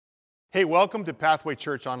Hey, welcome to Pathway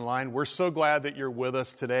Church Online. We're so glad that you're with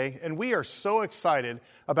us today, and we are so excited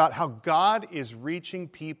about how God is reaching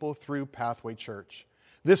people through Pathway Church.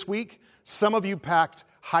 This week, some of you packed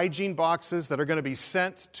hygiene boxes that are going to be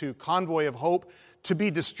sent to Convoy of Hope to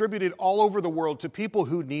be distributed all over the world to people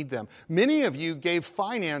who need them. Many of you gave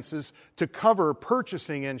finances to cover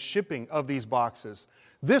purchasing and shipping of these boxes.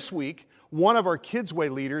 This week, one of our Kids Way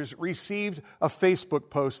leaders received a Facebook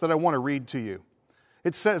post that I want to read to you.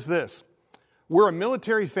 It says this: "We're a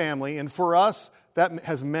military family, and for us, that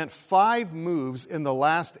has meant 5 moves in the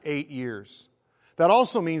last 8 years. That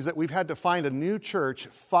also means that we've had to find a new church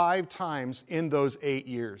 5 times in those 8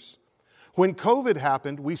 years. When COVID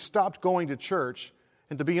happened, we stopped going to church,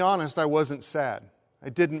 and to be honest, I wasn't sad. I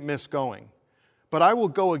didn't miss going. But I will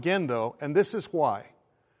go again, though, and this is why.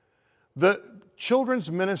 The children's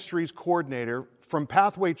ministries coordinator from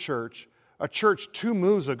Pathway Church, a church 2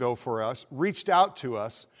 moves ago for us, reached out to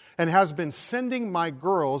us and has been sending my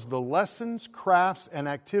girls the lessons, crafts, and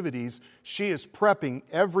activities she is prepping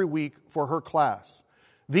every week for her class.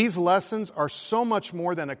 These lessons are so much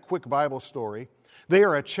more than a quick Bible story. They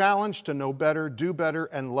are a challenge to know better, do better,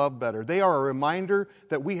 and love better. They are a reminder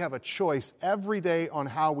that we have a choice every day on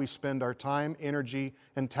how we spend our time, energy,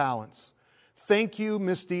 and talents. Thank you,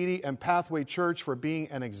 Miss Dee Dee and Pathway Church, for being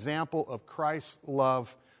an example of Christ's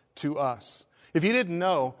love to us." If you didn't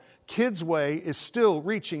know, Kids Way is still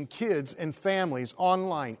reaching kids and families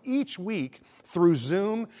online each week through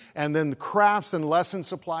Zoom, and then the crafts and lesson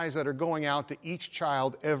supplies that are going out to each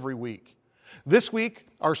child every week. This week,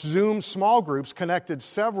 our Zoom small groups connected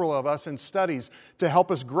several of us in studies to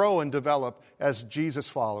help us grow and develop as Jesus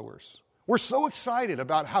followers. We're so excited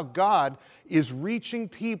about how God is reaching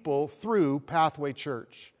people through Pathway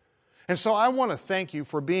Church. And so I want to thank you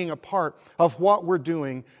for being a part of what we're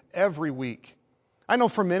doing every week. I know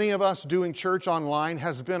for many of us, doing church online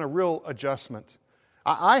has been a real adjustment.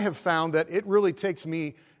 I have found that it really takes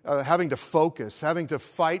me having to focus, having to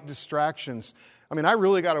fight distractions. I mean, I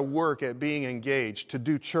really got to work at being engaged to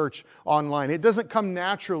do church online. It doesn't come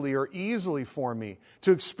naturally or easily for me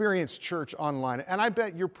to experience church online. And I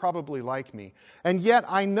bet you're probably like me. And yet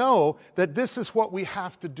I know that this is what we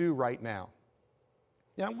have to do right now.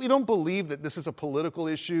 We don't believe that this is a political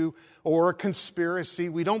issue or a conspiracy.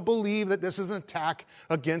 We don't believe that this is an attack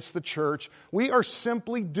against the church. We are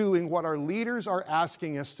simply doing what our leaders are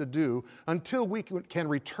asking us to do until we can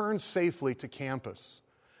return safely to campus.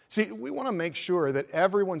 See, we want to make sure that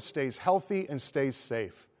everyone stays healthy and stays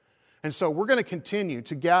safe. And so we're going to continue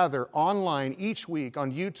to gather online each week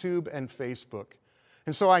on YouTube and Facebook.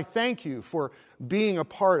 And so I thank you for being a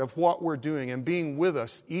part of what we're doing and being with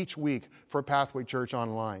us each week for Pathway Church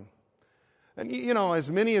Online. And you know, as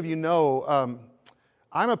many of you know,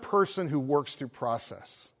 I'm a person who works through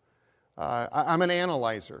process. I'm an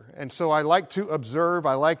analyzer, and so I like to observe,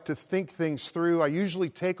 I like to think things through. I usually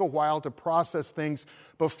take a while to process things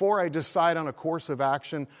before I decide on a course of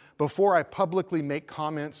action, before I publicly make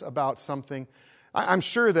comments about something. I'm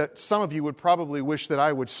sure that some of you would probably wish that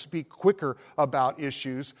I would speak quicker about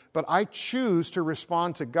issues, but I choose to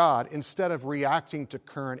respond to God instead of reacting to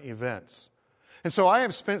current events. And so I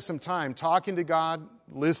have spent some time talking to God,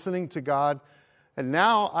 listening to God, and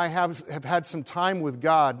now I have had some time with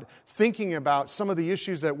God thinking about some of the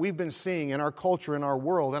issues that we've been seeing in our culture, in our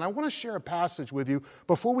world. And I want to share a passage with you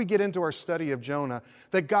before we get into our study of Jonah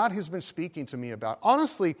that God has been speaking to me about.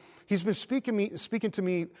 Honestly, He's been speaking to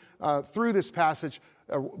me through this passage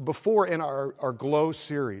before in our Glow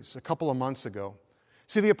series a couple of months ago.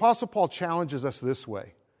 See, the Apostle Paul challenges us this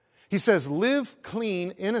way. He says, "Live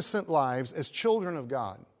clean, innocent lives as children of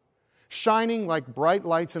God, shining like bright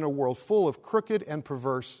lights in a world full of crooked and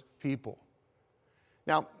perverse people."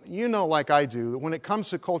 Now, you know, like I do, that when it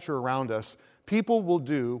comes to culture around us, people will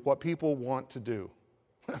do what people want to do.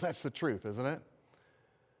 That's the truth, isn't it?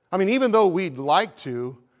 I mean, even though we'd like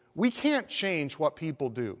to, we can't change what people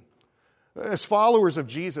do. As followers of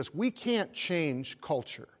Jesus, we can't change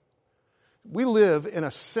culture. We live in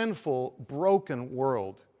a sinful, broken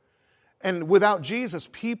world. And without Jesus,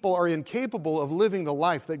 people are incapable of living the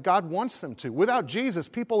life that God wants them to. Without Jesus,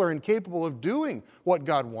 people are incapable of doing what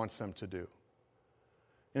God wants them to do.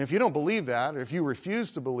 And if you don't believe that, or if you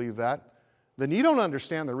refuse to believe that, then you don't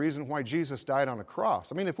understand the reason why Jesus died on a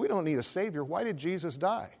cross. I mean, if we don't need a Savior, why did Jesus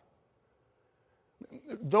die?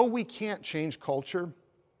 Though we can't change culture,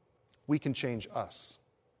 we can change us,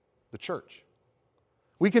 the church.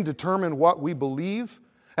 We can determine what we believe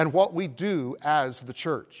and what we do as the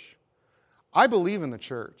church. I believe in the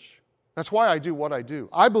church. That's why I do what I do.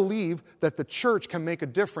 I believe that the church can make a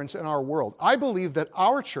difference in our world. I believe that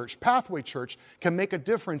our church, Pathway Church, can make a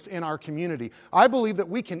difference in our community. I believe that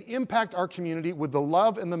we can impact our community with the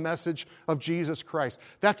love and the message of Jesus Christ.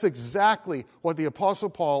 That's exactly what the Apostle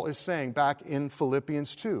Paul is saying back in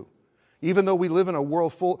Philippians 2. Even though we live in a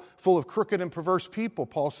world full of crooked and perverse people,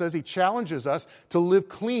 Paul says he challenges us to live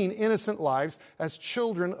clean, innocent lives as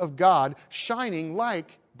children of God, shining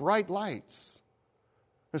like bright lights.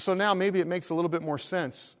 And so now maybe it makes a little bit more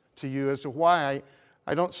sense to you as to why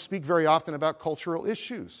I don't speak very often about cultural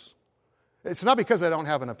issues. It's not because I don't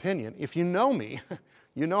have an opinion. If you know me,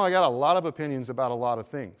 you know I got a lot of opinions about a lot of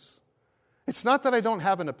things. It's not that I don't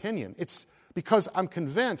have an opinion. It's because I'm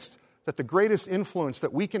convinced that the greatest influence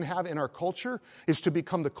that we can have in our culture is to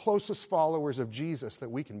become the closest followers of Jesus that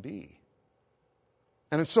we can be.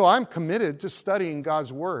 And so I'm committed to studying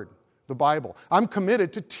God's Word, the Bible. I'm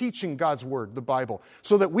committed to teaching God's Word, the Bible,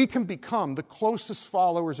 so that we can become the closest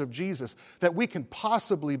followers of Jesus that we can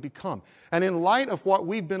possibly become. And in light of what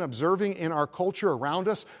we've been observing in our culture around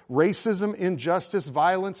us, racism, injustice,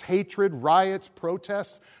 violence, hatred, riots,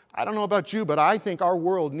 protests, I don't know about you, but I think our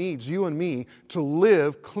world needs you and me to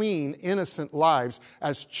live clean, innocent lives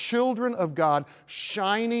as children of God,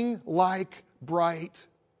 shining like bright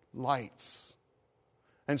lights.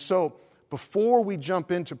 And so, before we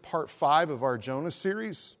jump into part 5 of our Jonah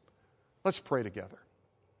series, let's pray together.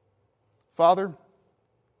 Father,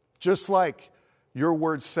 just like your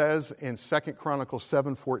word says in 2 Chronicles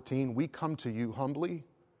 7:14, we come to you humbly.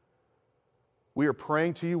 We are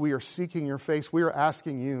praying to you. We are seeking your face. We are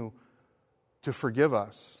asking you to forgive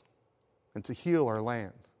us and to heal our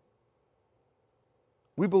land.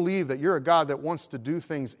 We believe that you're a God that wants to do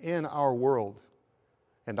things in our world.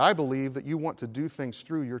 And I believe that you want to do things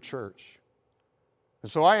through your church. And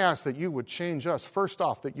so I ask that you would change us. First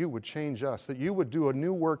off, that you would change us, that you would do a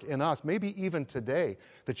new work in us, maybe even today,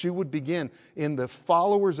 that you would begin in the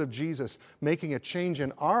followers of Jesus, making a change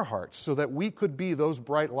in our hearts so that we could be those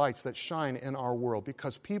bright lights that shine in our world,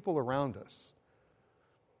 because people around us,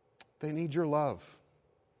 they need your love.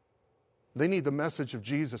 They need the message of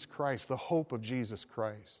Jesus Christ, the hope of Jesus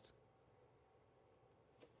Christ.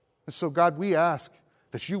 And so, God, we ask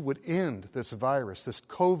that you would end this virus, this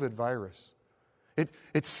COVID virus.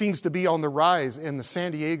 It seems to be on the rise in the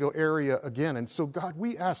San Diego area again. And so, God,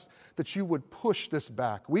 we ask that you would push this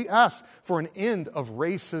back. We ask for an end of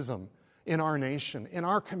racism in our nation, in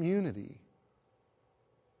our community.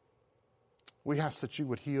 We ask that you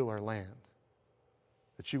would heal our land,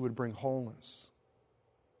 that you would bring wholeness.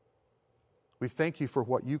 We thank you for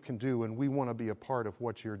what you can do, and we want to be a part of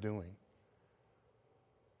what you're doing.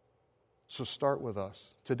 So start with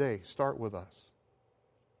us. Today, start with us.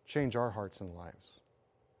 Change our hearts and lives.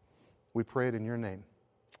 We pray it in your name.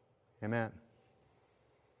 Amen.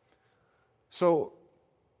 So,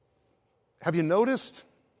 have you noticed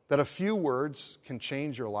that a few words can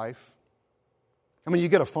change your life? I mean, you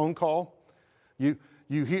get a phone call, you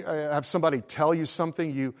have somebody tell you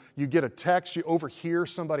something, you get a text, you overhear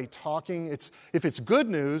somebody talking. If it's good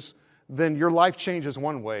news, then your life changes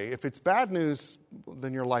one way. If it's bad news,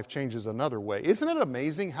 then your life changes another way. Isn't it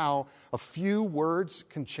amazing how a few words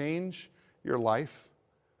can change your life?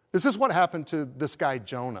 This is what happened to this guy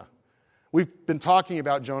Jonah. We've been talking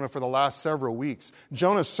about Jonah for the last several weeks.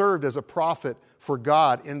 Jonah served as a prophet for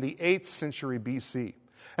God in the 8th century BC.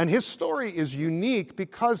 And his story is unique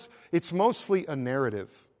because it's mostly a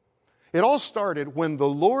narrative. It all started when the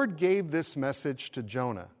Lord gave this message to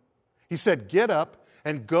Jonah. He said, "Get up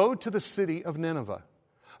and go to the city of Nineveh.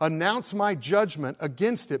 Announce my judgment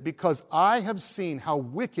against it, because I have seen how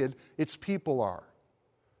wicked its people are."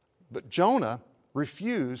 But Jonah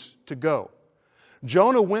refused to go.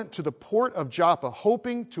 Jonah went to the port of Joppa,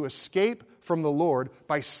 hoping to escape from the Lord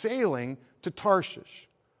by sailing to Tarshish.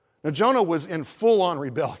 Now, Jonah was in full-on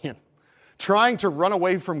rebellion, trying to run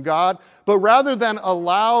away from God, but rather than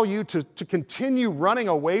allow you to continue running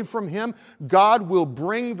away from him, God will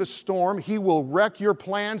bring the storm. He will wreck your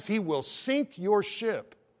plans. He will sink your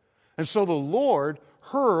ship. And so the Lord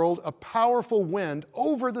hurled a powerful wind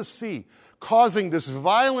over the sea, causing this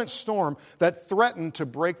violent storm that threatened to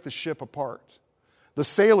break the ship apart. The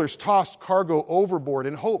sailors tossed cargo overboard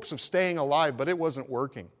in hopes of staying alive, but it wasn't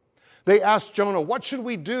working. They asked Jonah, "What should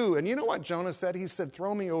we do?" And you know what Jonah said? He said,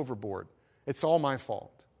 "Throw me overboard. It's all my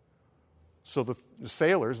fault." So the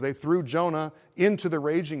sailors, they threw Jonah into the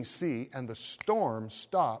raging sea, and the storm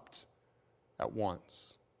stopped at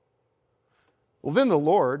once. Well, then the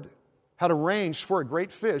Lord had arranged for a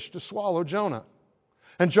great fish to swallow Jonah.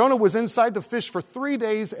 And Jonah was inside the fish for 3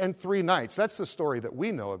 days and 3 nights. That's the story that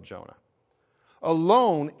we know of Jonah.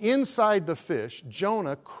 alone inside the fish,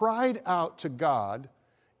 Jonah cried out to God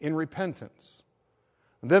in repentance.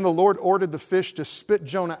 And then the Lord ordered the fish to spit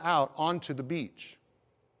Jonah out onto the beach.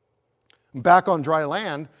 Back on dry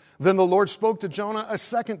land, then the Lord spoke to Jonah a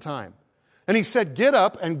second time. And he said, "Get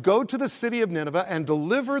up and go to the city of Nineveh and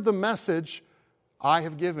deliver the message I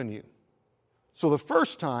have given you." So the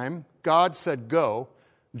first time God said go,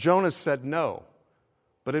 Jonah said no.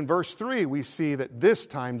 But in verse 3, we see that this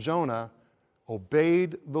time Jonah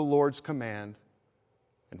obeyed the Lord's command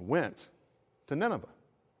and went to Nineveh.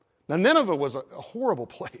 Now, Nineveh was a horrible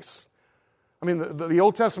place. I mean, the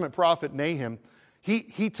Old Testament prophet Nahum,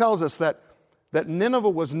 he tells us that Nineveh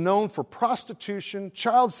was known for prostitution,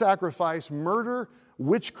 child sacrifice, murder,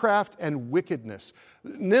 witchcraft, and wickedness.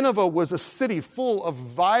 Nineveh was a city full of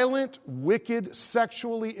violent, wicked,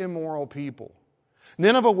 sexually immoral people.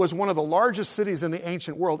 Nineveh was one of the largest cities in the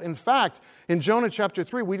ancient world. In fact, in Jonah chapter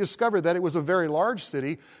 3, we discovered that it was a very large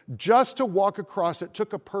city. Just to walk across it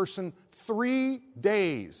took a person 3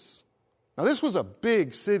 days. Now, this was a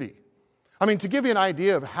big city. I mean, to give you an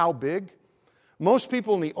idea of how big, most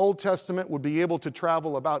people in the Old Testament would be able to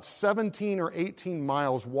travel about 17 or 18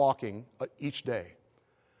 miles walking each day.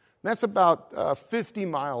 That's about 50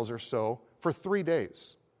 miles or so for 3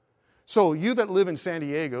 days. So you that live in San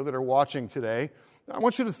Diego that are watching today, I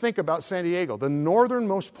want you to think about San Diego. The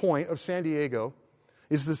northernmost point of San Diego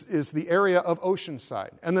is the area of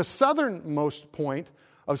Oceanside. And the southernmost point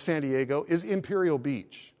of San Diego is Imperial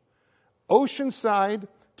Beach. Oceanside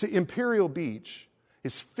to Imperial Beach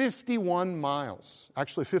is 51 miles,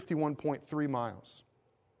 actually 51.3 miles.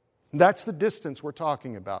 That's the distance we're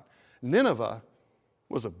talking about. Nineveh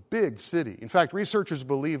was a big city. In fact, researchers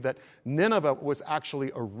believe that Nineveh was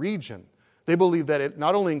actually a region. They believe that it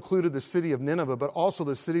not only included the city of Nineveh, but also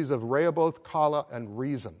the cities of Rehoboth, Kala, and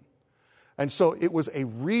Rezin. And so it was a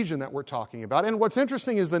region that we're talking about. And what's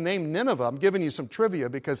interesting is the name Nineveh. I'm giving you some trivia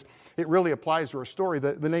because it really applies to our story.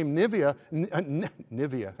 The name Nivea,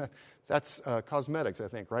 that's cosmetics, I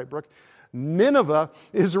think, right, Brooke? Nineveh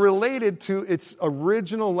is related to its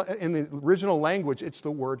original, in the original language, it's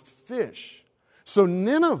the word fish. So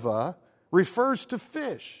Nineveh refers to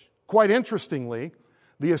fish. Quite interestingly,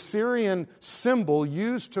 the Assyrian symbol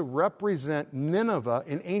used to represent Nineveh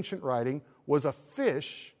in ancient writing was a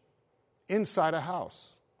fish inside a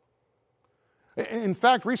house. In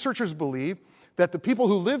fact, researchers believe that the people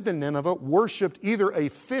who lived in Nineveh worshipped either a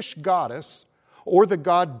fish goddess or the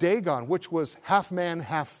god Dagon, which was half man,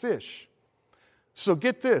 half fish. So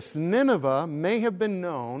get this, Nineveh may have been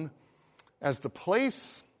known as the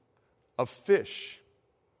place of fish.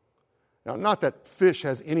 Now, not that fish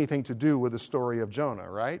has anything to do with the story of Jonah,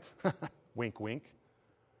 right? Wink, wink.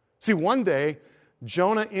 See, one day,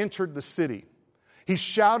 Jonah entered the city. He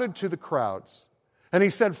shouted to the crowds, and he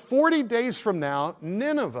said, 40 days from now,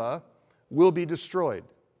 Nineveh will be destroyed.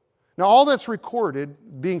 Now, all that's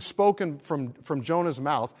recorded, being spoken from Jonah's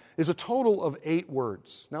mouth, is a total of 8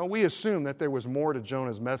 words. Now, we assume that there was more to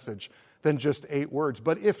Jonah's message than just 8 words,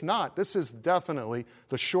 but if not, this is definitely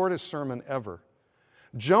the shortest sermon ever.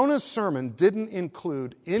 Jonah's sermon didn't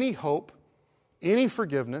include any hope, any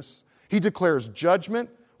forgiveness. He declares judgment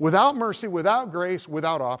without mercy, without grace,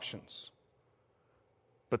 without options.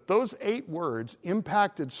 But those 8 words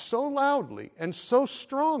impacted so loudly and so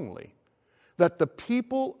strongly that the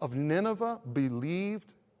people of Nineveh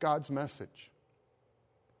believed God's message.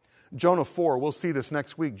 Jonah 4, we'll see this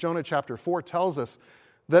next week. Jonah chapter 4 tells us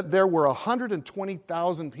that there were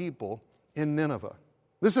 120,000 people in Nineveh.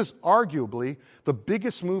 This is arguably the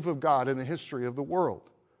biggest move of God in the history of the world.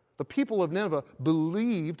 The people of Nineveh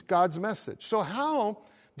believed God's message. So how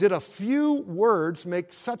did a few words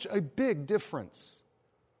make such a big difference?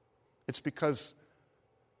 It's because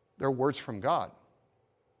they're words from God.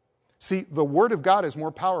 See, the Word of God is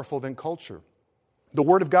more powerful than culture. The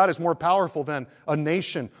Word of God is more powerful than a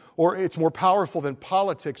nation, or it's more powerful than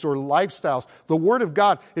politics or lifestyles. The Word of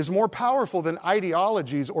God is more powerful than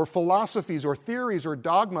ideologies or philosophies or theories or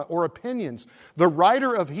dogma or opinions. The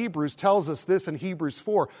writer of Hebrews tells us this in Hebrews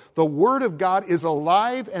 4. The Word of God is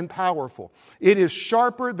alive and powerful. It is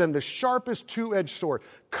sharper than the sharpest two-edged sword,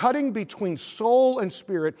 cutting between soul and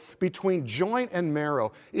spirit, between joint and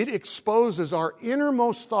marrow. It exposes our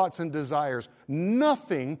innermost thoughts and desires.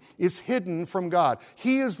 Nothing is hidden from God.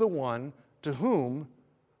 He is the one to whom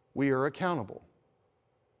we are accountable.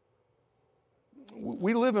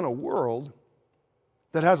 We live in a world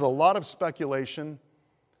that has a lot of speculation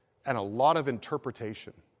and a lot of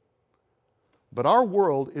interpretation. But our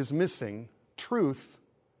world is missing truth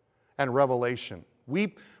and revelation.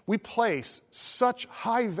 We place such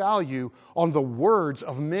high value on the words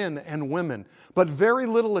of men and women, but very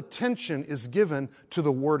little attention is given to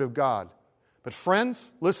the Word of God. But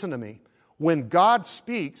friends, listen to me. When God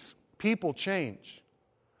speaks, people change.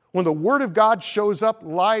 When the Word of God shows up,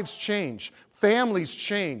 lives change. Families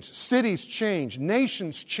change, cities change,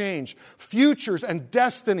 nations change, futures and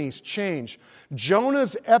destinies change.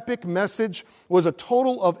 Jonah's epic message was a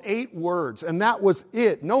total of 8 words, and that was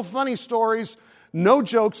it. No funny stories, no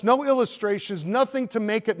jokes, no illustrations, nothing to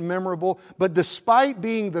make it memorable. But despite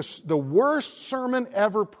being the worst sermon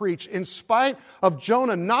ever preached, in spite of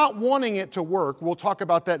Jonah not wanting it to work, we'll talk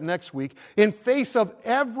about that next week, in face of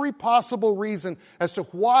every possible reason as to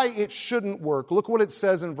why it shouldn't work, look what it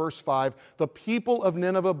says in verse 5. The people of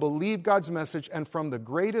Nineveh believed God's message, and from the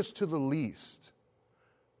greatest to the least,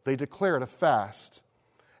 they declared a fast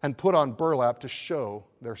and put on burlap to show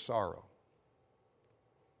their sorrow.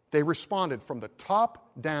 They responded from the top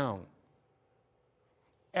down.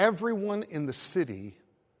 Everyone in the city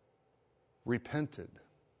repented.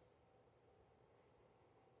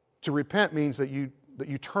 To repent means that you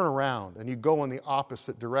turn around and you go in the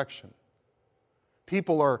opposite direction.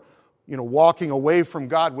 People are, walking away from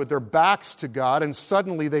God with their backs to God, and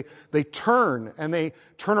suddenly they turn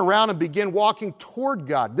around and begin walking toward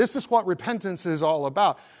God. This is what repentance is all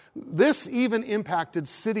about. This even impacted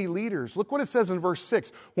city leaders. Look what it says in verse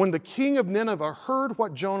 6. When the king of Nineveh heard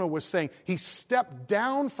what Jonah was saying, he stepped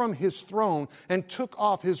down from his throne and took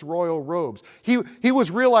off his royal robes. The king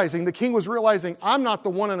was realizing, I'm not the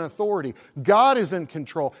one in authority. God is in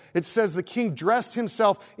control. It says the king dressed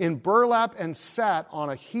himself in burlap and sat on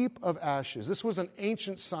a heap of ashes. This was an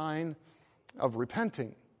ancient sign of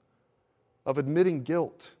repenting, of admitting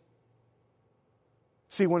guilt.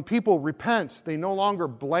 See, when people repent, they no longer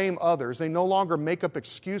blame others. They no longer make up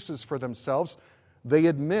excuses for themselves. They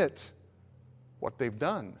admit what they've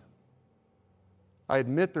done. I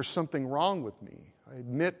admit there's something wrong with me. I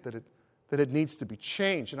admit that it needs to be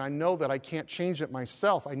changed. And I know that I can't change it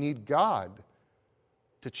myself. I need God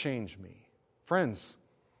to change me. Friends,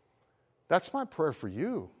 that's my prayer for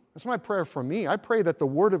you. That's my prayer for me. I pray that the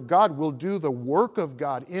Word of God will do the work of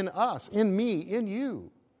God in us, in me, in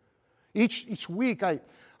you. Each week I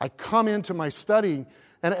come into my study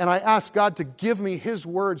and I ask God to give me His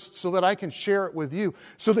words so that I can share it with you,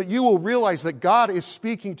 so that you will realize that God is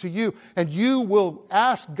speaking to you and you will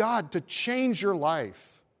ask God to change your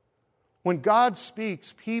life. When God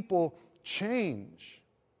speaks, people change.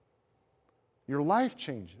 Your life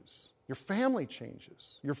changes. Your family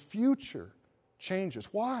changes. Your future changes.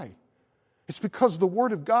 Why? It's because the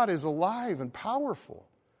Word of God is alive and powerful.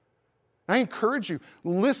 I encourage you,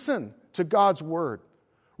 listen to God's Word.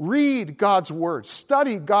 Read God's Word.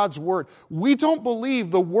 Study God's Word. We don't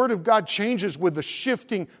believe the Word of God changes with the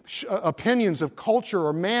shifting opinions of culture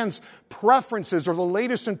or man's preferences or the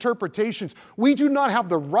latest interpretations. We do not have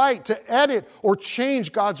the right to edit or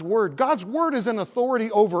change God's Word. God's Word is an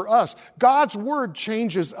authority over us. God's Word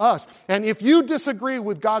changes us. And if you disagree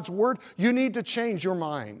with God's Word, you need to change your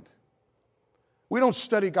mind. We don't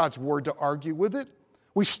study God's Word to argue with it.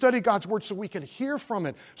 We study God's Word so we can hear from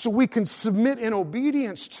it, so we can submit in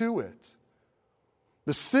obedience to it.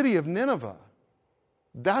 The city of Nineveh,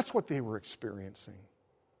 that's what they were experiencing.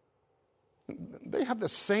 They have the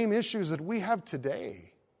same issues that we have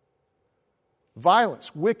today.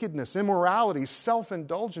 Violence, wickedness, immorality,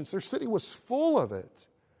 self-indulgence. Their city was full of it.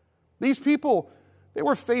 These people, they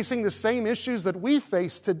were facing the same issues that we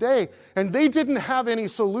face today, and they didn't have any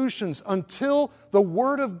solutions until the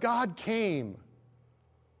Word of God came.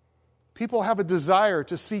 People have a desire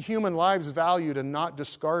to see human lives valued and not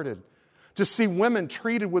discarded, to see women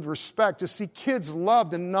treated with respect, to see kids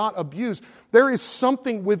loved and not abused. There is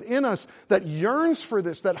something within us that yearns for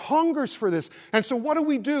this, that hungers for this. And so what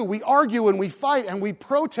do? We argue and we fight and we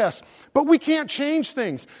protest, but we can't change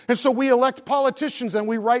things. And so we elect politicians and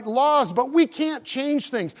we write laws, but we can't change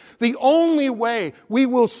things. The only way we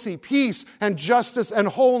will see peace and justice and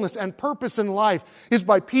wholeness and purpose in life is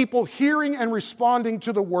by people hearing and responding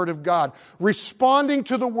to the Word of God. Responding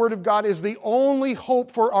to the Word of God is the only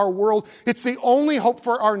hope for our world. It's the only hope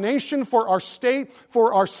for our nation, for our state,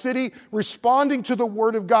 for our city. Responding to the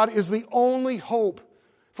Word of God is the only hope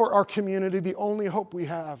for our community. The only hope we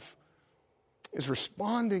have is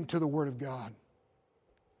responding to the Word of God.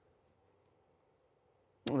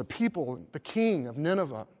 And the people, the king of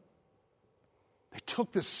Nineveh, they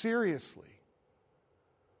took this seriously.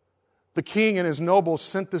 The king and his nobles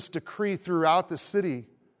sent this decree throughout the city.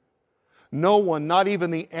 No one, not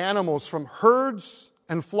even the animals from herds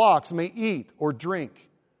and flocks, may eat or drink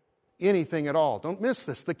anything at all. Don't miss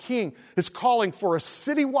this. The king is calling for a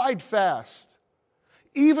citywide fast.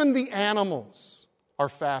 Even the animals are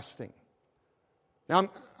fasting. Now,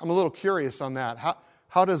 I'm a little curious on that.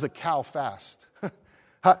 How does a cow fast?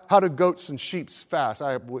 How do goats and sheep fast?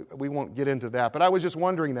 We won't get into that, but I was just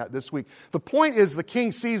wondering that this week. The point is the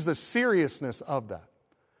king sees the seriousness of that.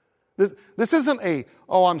 This isn't a,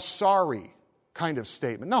 oh, I'm sorry kind of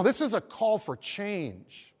statement. No, this is a call for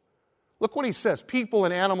change. Look what he says. People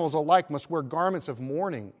and animals alike must wear garments of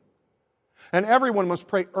mourning, and everyone must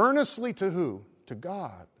pray earnestly to who? To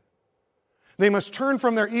God. They must turn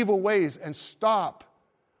from their evil ways and stop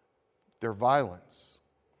their violence.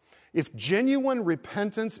 If genuine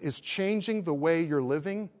repentance is changing the way you're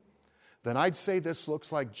living, then I'd say this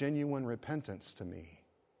looks like genuine repentance to me.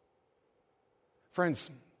 Friends,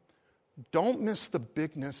 don't miss the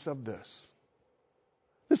bigness of this.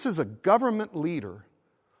 This is a government leader,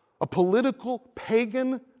 a political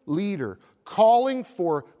pagan leader, calling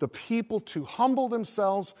for the people to humble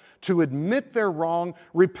themselves, to admit their wrong,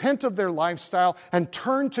 repent of their lifestyle, and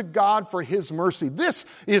turn to God for His mercy. This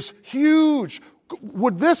is huge.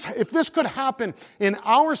 If this could happen in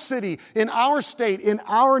our city, in our state, in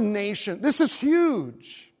our nation, this is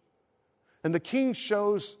huge. And the king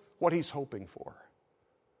shows what he's hoping for.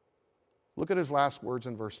 Look at his last words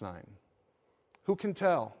in verse 9. Who can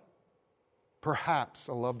tell? Perhaps,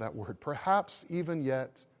 I love that word, perhaps even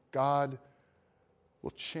yet God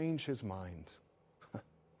will change His mind.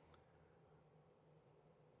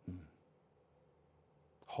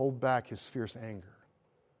 Hold back His fierce anger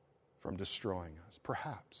from destroying us.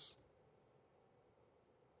 Perhaps.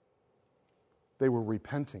 They were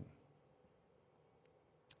repenting.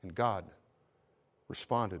 And God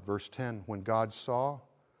responded. Verse 10, when God saw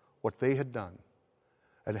what they had done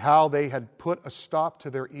and how they had put a stop to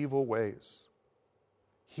their evil ways,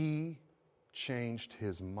 He changed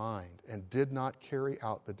His mind and did not carry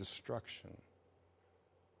out the destruction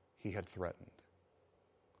He had threatened.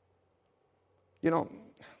 You know,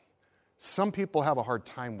 some people have a hard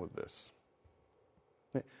time with this.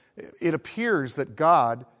 It appears that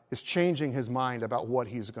God is changing His mind about what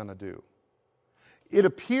He's going to do. It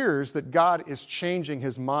appears that God is changing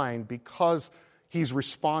His mind because He's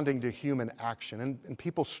responding to human action. And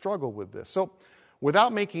people struggle with this. So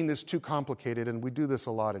without making this too complicated, and we do this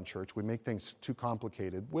a lot in church, we make things too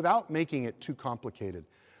complicated. Without making it too complicated,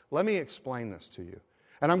 let me explain this to you.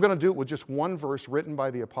 And I'm going to do it with just one verse written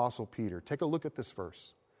by the Apostle Peter. Take a look at this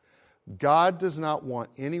verse. God does not want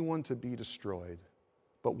anyone to be destroyed,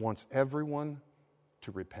 but wants everyone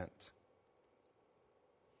to repent.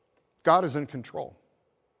 God is in control.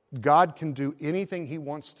 God can do anything He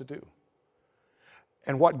wants to do.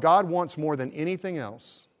 And what God wants more than anything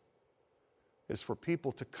else is for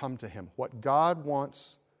people to come to Him. What God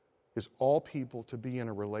wants is all people to be in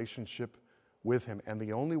a relationship with Him. And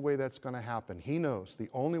the only way that's going to happen, He knows, the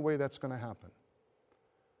only way that's going to happen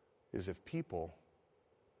is if people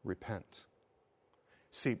repent.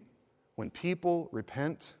 See, when people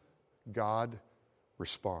repent, God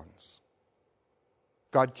responds.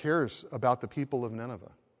 God cares about the people of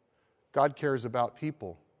Nineveh. God cares about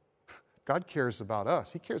people. God cares about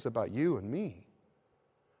us. He cares about you and me.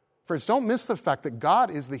 Friends, don't miss the fact that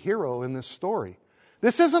God is the hero in this story.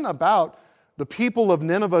 This isn't about the people of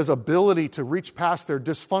Nineveh's ability to reach past their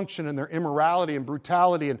dysfunction and their immorality and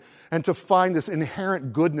brutality and to find this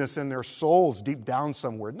inherent goodness in their souls deep down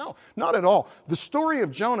somewhere. No, not at all. The story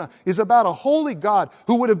of Jonah is about a holy God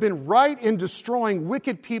who would have been right in destroying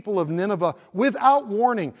wicked people of Nineveh without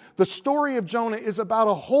warning. The story of Jonah is about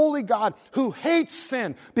a holy God who hates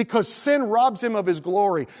sin because sin robs Him of His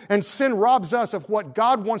glory and sin robs us of what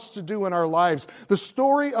God wants to do in our lives. The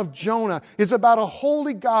story of Jonah is about a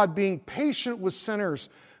holy God being patient with sinners,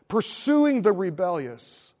 pursuing the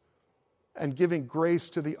rebellious, and giving grace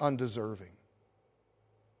to the undeserving.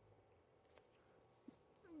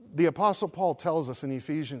 The Apostle Paul tells us in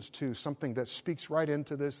Ephesians 2 something that speaks right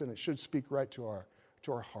into this, and it should speak right to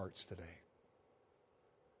our hearts today.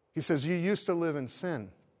 He says, you used to live in sin,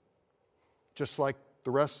 just like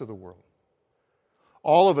the rest of the world.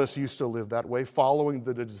 All of us used to live that way, following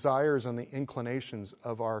the desires and the inclinations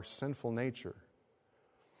of our sinful nature.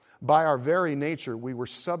 By our very nature, we were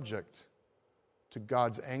subject to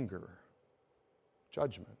God's anger,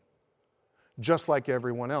 judgment, just like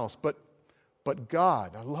everyone else. But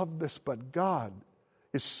God, I love this, but God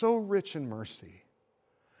is so rich in mercy.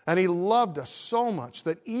 And He loved us so much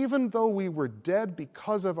that even though we were dead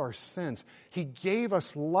because of our sins, He gave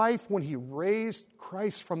us life when He raised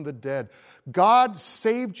Christ from the dead. God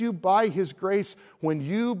saved you by His grace when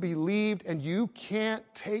you believed, and you can't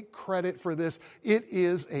take credit for this. It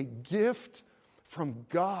is a gift from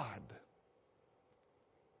God.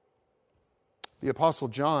 The Apostle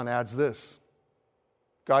John adds this.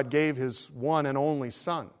 God gave His one and only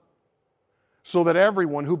Son, so that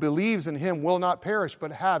everyone who believes in Him will not perish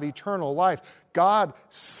but have eternal life. God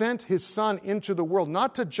sent His Son into the world,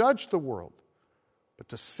 not to judge the world, but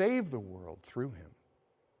to save the world through Him.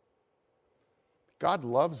 God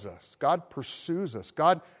loves us. God pursues us.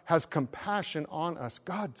 God has compassion on us.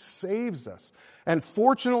 God saves us. And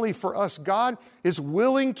fortunately for us, God is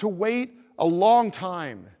willing to wait a long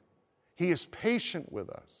time. He is patient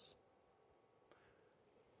with us.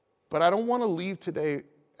 But I don't want to leave today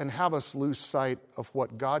and have us lose sight of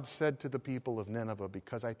what God said to the people of Nineveh,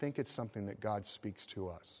 because I think it's something that God speaks to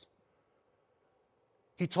us.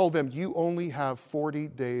 He told them, you only have 40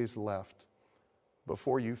 days left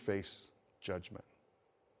before you face judgment.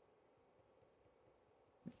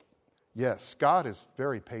 Yes, God is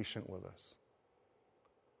very patient with us.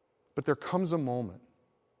 But there comes a moment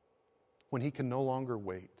when He can no longer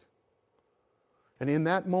wait. And in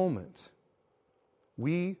that moment,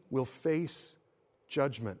 we will face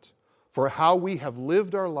judgment for how we have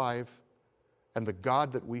lived our life and the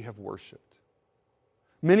God that we have worshiped.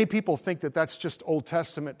 Many people think that that's just Old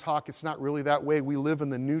Testament talk. It's not really that way. We live in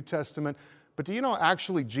the New Testament. But do you know,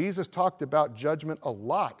 actually, Jesus talked about judgment a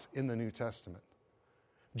lot in the New Testament.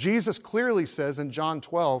 Jesus clearly says in John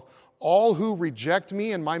 12, all who reject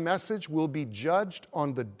me and my message will be judged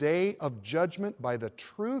on the day of judgment by the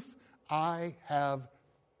truth I have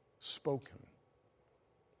spoken.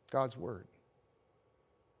 God's word.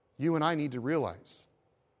 You and I need to realize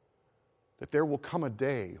that there will come a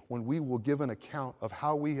day when we will give an account of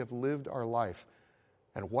how we have lived our life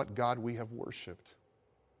and what God we have worshiped.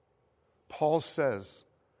 Paul says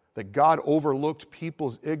that God overlooked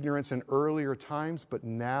people's ignorance in earlier times, but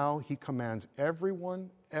now He commands everyone,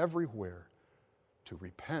 everywhere, to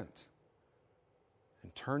repent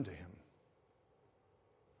and turn to Him.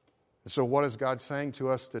 And so what is God saying to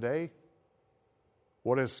us today?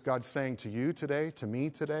 What is God saying to you today, to me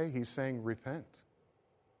today? He's saying, repent.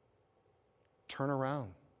 Turn around.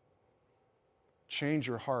 Change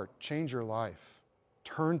your heart. Change your life.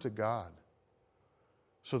 Turn to God,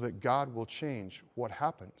 so that God will change what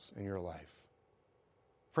happens in your life.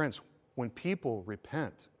 Friends, when people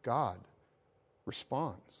repent, God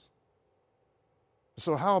responds.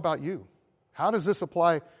 So how about you? How does this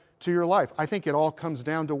apply to your life? I think it all comes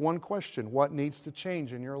down to one question: what needs to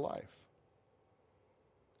change in your life?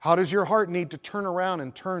 How does your heart need to turn around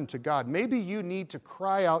and turn to God? Maybe you need to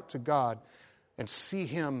cry out to God and see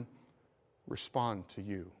Him respond to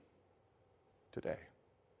you today.